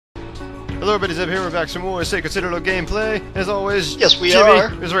Hello everybody, Zeb here, we're back some more Sacred Citadel gameplay. As always, yes, we Jimmy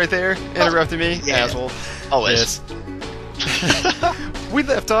are. is right there, interrupting me, asshole. Always. Yes. We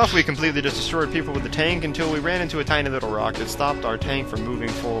left off, we completely just destroyed people with the tank until we ran into a tiny little rock that stopped our tank from moving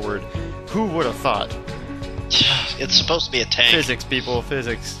forward. Who would have thought? It's supposed to be a tank. Physics, people,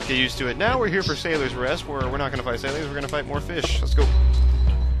 physics. Get used to it. Now we're here for Sailor's Rest, where we're not going to fight sailors, we're going to fight more fish. Let's go.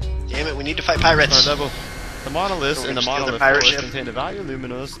 Damn it, we need to fight pirates. The monoliths in the monolith pirate forest ship contain a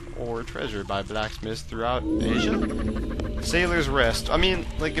valuable or treasure by blacksmiths throughout Asia. Sailor's Rest. I mean,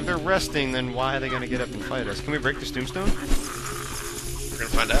 like, if they're resting, then why are they going to get up and fight us? Can we break this tombstone? We're going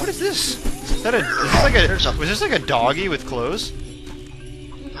to find out. What is this? Is this like a doggy with clothes?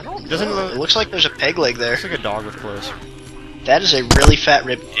 I don't know. It looks like there's a peg leg there. Looks like a dog with clothes. That is a really fat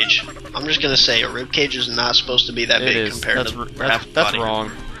rib cage. I'm just going to say, a rib cage is not supposed to be that big compared to half the body. That's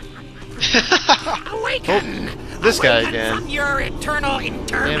wrong. Awaken! This guy Awaken again. From your eternal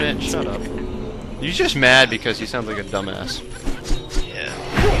interment. Damn it, shut up. He's just mad because he sounds like a dumbass. Yeah,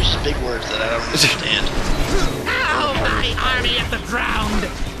 he uses big words that I don't understand. Now my army of the drowned!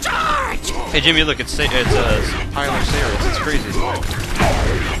 Charge! Hey Jimmy, look, it's Tyler Sayers. It's crazy.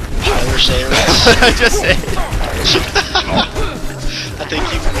 Tyler Sayers? I just said. I think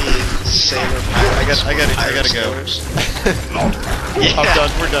you mean Sailor Pirates. I gotta go. Yeah. I'm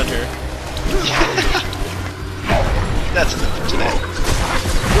done. We're done here. That's enough for today.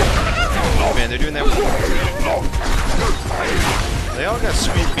 Oh man, they're doing that. They all got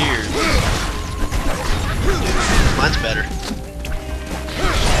sweet beards. Mine's better.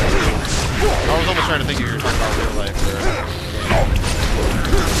 I was almost trying to think you were talking about real life.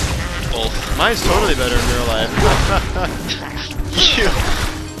 Both. Mine's totally better in real life.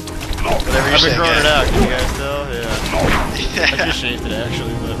 Whatever you're I've been saying, growing it out, can you guys tell? Yeah. I Yeah. just shaved it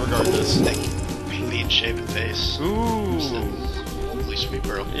actually, but regardless. Clean shaven face. Ooh. Holy sweet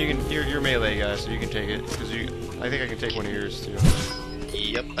girl. You're melee guy, so you can take it. Because I think I can take one of yours too.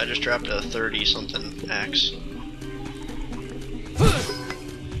 Yep, I just dropped a 30-something axe.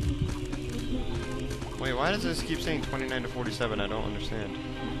 Wait, why does this keep saying 29 to 47? I don't understand.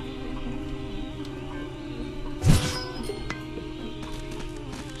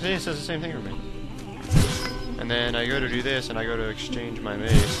 See, it says the same thing for me. And then I go to do this, and I go to exchange my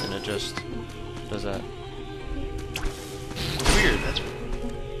mace, and it just does that. It's weird.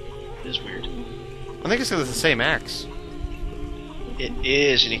 It is weird. I think it's because it's the same axe. It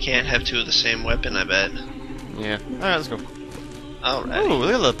is, and you can't have two of the same weapon, I bet. Yeah. Alright, let's go. Alright. Oh,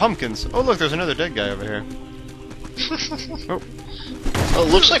 look at the pumpkins. Oh, look, there's another dead guy over here. Oh. Oh,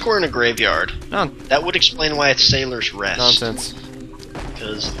 it looks like we're in a graveyard. No. That would explain why it's Sailor's Rest. Nonsense.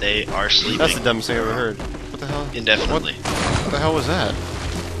 Because they are sleeping. That's the dumbest thing I've ever heard. What the hell? Indefinitely. What the hell was that?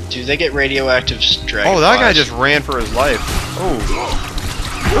 Do they get radioactive dragonflies? Oh, that guy just ran for his life. Oh.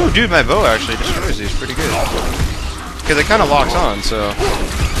 Oh, dude, my bow actually destroys these pretty good. Because it kind of locks on, so...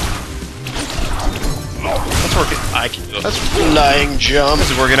 That's working. I can do a flying jump. This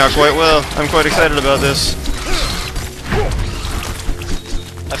is working out quite well. I'm quite excited about this.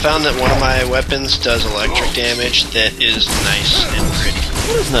 I found that one of my weapons does electric damage that is nice and pretty.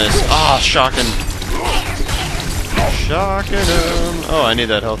 What is nice? Ah, shocking. Shocking him. Oh, I need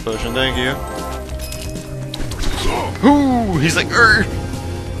that health potion. Thank you. Ooh, he's like, er.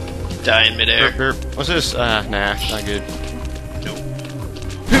 Die in midair. Burp, burp. What's this? Nah, not good. Nope.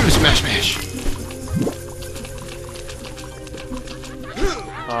 Ooh, smash, smash.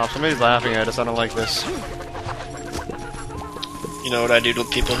 Oh, somebody's laughing at us. I don't like this. You know what I do to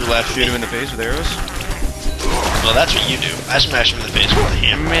people who laugh at me? Shoot him in the face with arrows? Well, that's what you do. I smash him in the face with a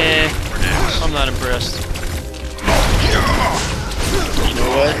hammer. Meh. Or an axe. I'm not impressed. You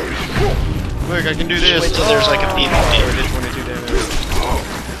know what? Look, I can do Just this. wait till there's like a beam of I did 22 damage.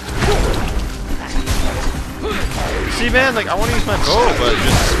 See, man, like, I want to use my bow, but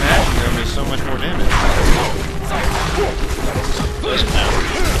just smashing them is so much more damage. Doesn't matter.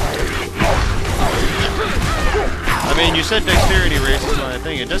 I mean, you said dexterity race is my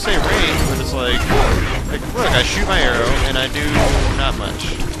thing. It does say range, but it's like, look, I shoot my arrow, and I do not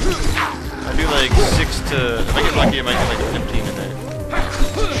much. I do like 6 to, if I get lucky, I might get like a 15 in there.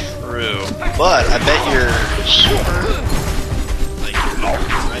 True. But I bet your super, like your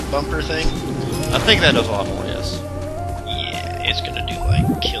right bumper thing. I think that does a lot more, yes. Yeah, it's gonna do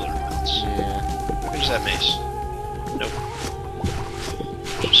like killer amounts. Yeah. Where's that mace? Nope.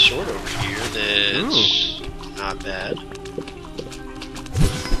 There's a sword over here that's not bad.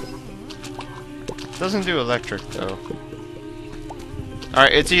 Doesn't do electric, though.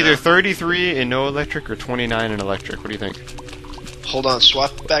 Alright, it's either 33 in no electric or 29 in electric. What do you think? Hold on,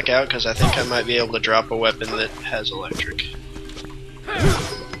 swap back out, because I think I might be able to drop a weapon that has electric.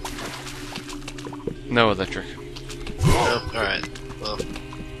 No electric. No? Alright. Well,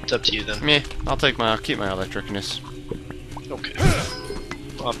 it's up to you then. Meh. I'll keep my electricness. Okay.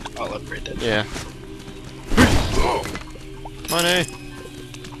 I'll upgrade that. Yeah. Money!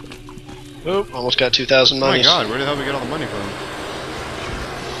 Oh, almost got 2,000 Oh my money. god, where the hell did we get all the money from?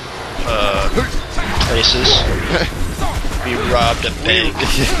 Places. We robbed a bank.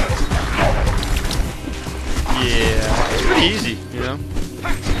 Yeah. It's pretty easy, you know?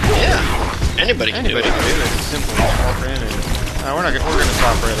 Yeah. Anybody can do it. Can do it. It's simple. Just walk in and... we're gonna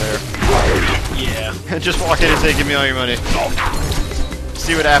stop right there. Yeah. Just walk in and say, give me all your money.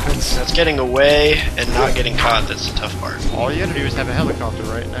 See what happens. That's getting away and not getting caught. That's the tough part. All you gotta do is have a helicopter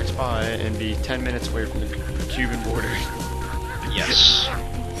right next by and be 10 minutes away from the Cuban border. Yes.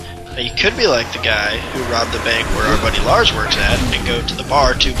 Now you could be like the guy who robbed the bank where our buddy Lars works at and go to the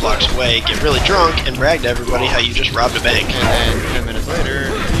bar 2 blocks away, get really drunk, and brag to everybody how you just robbed a bank. And then 10 minutes later,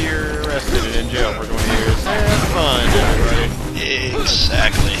 you're arrested and in jail for 20 years. Have fun, everybody.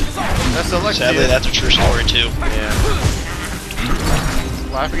 Exactly. That's the luck. Sadly, that's a true story too. Yeah.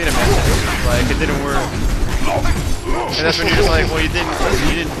 Well, I forget a message. Like, it didn't work. And that's when you're just like, well, you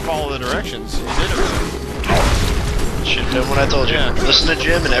didn't follow the directions. You did it wrong. Should have done what I told you. Yeah. Listen to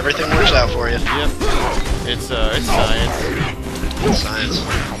Jim and everything works out for you. Yep. It's science. It's science.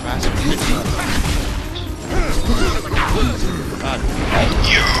 God.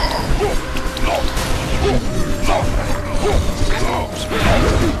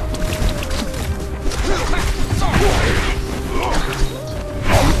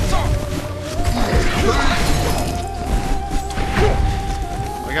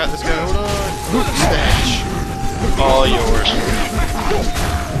 I got this guy, hold on. Smash. All yours.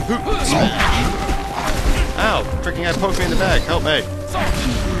 Smash. Ow, freaking guy poked me in the back. Help me.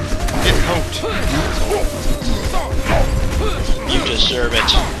 Get poked. You deserve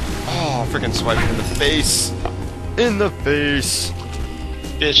it. Oh, freaking swiped in the face. In the face.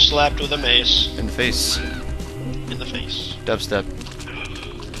 Bitch slapped with a mace. In the face. In the face. Dubstep.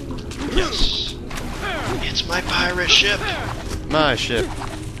 Yes. It's my pirate ship. My ship.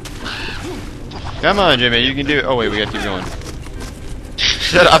 Come on, Jimmy, you can do it. Oh, wait, we gotta keep going.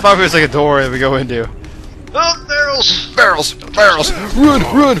 Shit, I thought it was like a door that we go into. Oh, barrels! Barrels! Barrels! Run,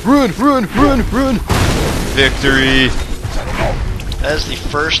 run, run, run, run, run! Victory! That is the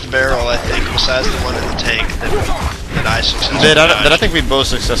first barrel, I think, besides the one in the tank, that I successfully That I think we both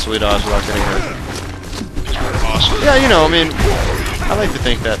successfully dodged without getting hurt. Awesome. Yeah, you know, I mean, I like to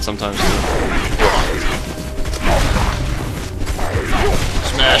think that sometimes too.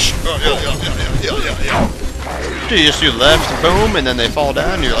 Smash! Oh, yeah. Dude, you just do left, boom, and then they fall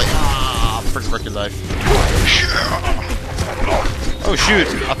down, and you're like, ah, frick your life. Oh shoot,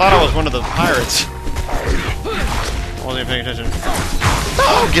 I thought I was one of the pirates. I wasn't even paying attention.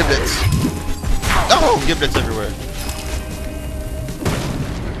 Oh, giblets! Oh, giblets everywhere.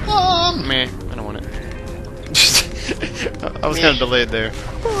 Meh, I don't want it. I was kind of delayed there.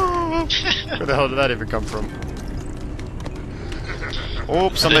 Where the hell did that even come from? Oh,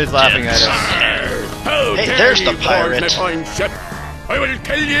 somebody's laughing at us. Hey, there's the pirate. I will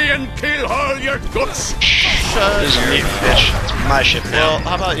kill ye and kill all your guts. This is me, bitch. It's my ship now. Well,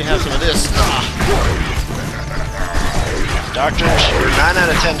 how about you have some of this? Doctors, or 9 out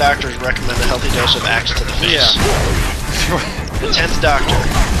of 10 doctors recommend a healthy dose of axe to the face. Yeah. The 10th doctor.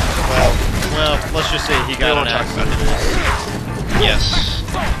 Well, let's just say he got We an won't talk axe about to the face. Yes.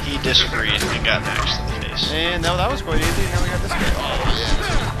 He disagreed and got an axe to the face. And no, that was quite easy. Now we got this guy. Oh,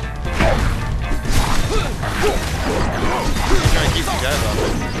 yeah. Trying to keep the guys off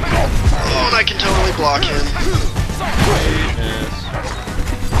it. Oh, and I can totally block him. Sweetness.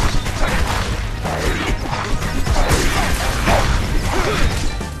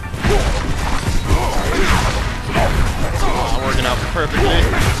 Oh, working out perfectly.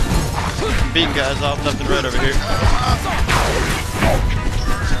 Beating guys off left and right over here.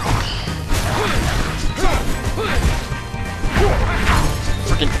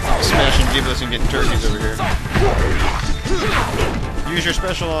 Freaking smashing giblets and getting turkeys over here. Use your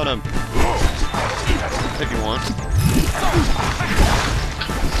special on him. If you want.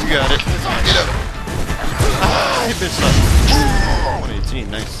 You got it. Get up. Ah, he bitched up. 118,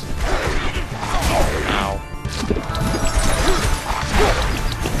 nice. Ow.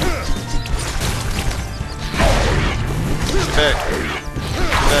 Get back.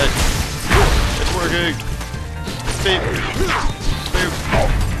 Get back. It's working. Beep. Beep.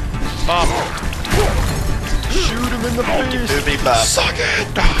 Pop. Shoot him in the face. Doobie bop. Suck it.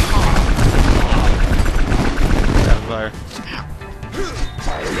 Fire.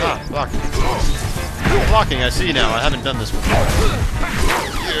 Ah, blocking. Blocking, I see now. I haven't done this before.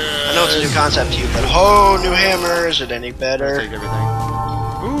 I know it's a new concept to you, but oh, new hammer, is it any I'll better? take everything.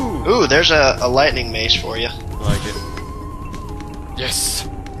 Ooh. Ooh, there's a lightning mace for you. I like it. Yes.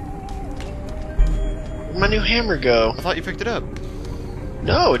 Where'd my new hammer go? I thought you picked it up.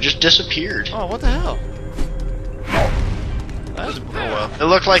 No, it just disappeared. Oh, what the hell? That was, oh well. It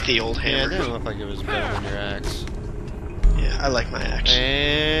looked like the old Yeah, it hammer. didn't look like it was better than your axe. Yeah, I like my axe.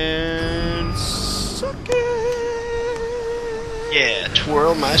 And suck it. Yeah,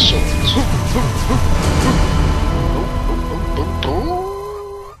 twirl my swords.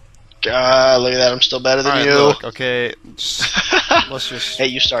 God, look at that! I'm still better than Alright, you. look, okay. Let's just. Hey,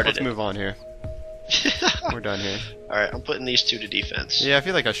 you started Let's it. move on here. We're done here. Alright, I'm putting these two to defense. Yeah, I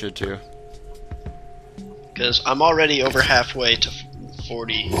feel like I should too. Because I'm already over halfway to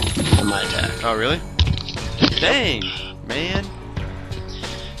 40 on my attack. Oh, really? Dang, man.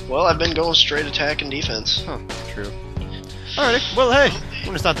 Well, I've been going straight attack and defense. Huh, true. Alrighty, well, hey, I'm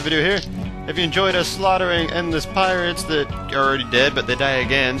gonna stop the video here. If you enjoyed us slaughtering endless pirates that are already dead, but they die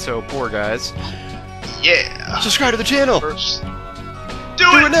again, so poor guys, Yeah! subscribe to the channel! First. Do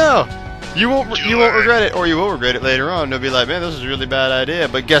it now! You won't regret it, or you will regret it later on. They'll be like, man, this is a really bad idea.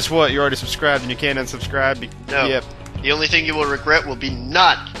 But guess what? You already subscribed, and you can't unsubscribe. No. Yep. The only thing you will regret will be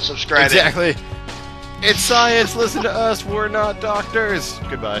not subscribing. Exactly. It's science. Listen to us. We're not doctors.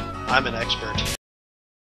 Goodbye. I'm an expert.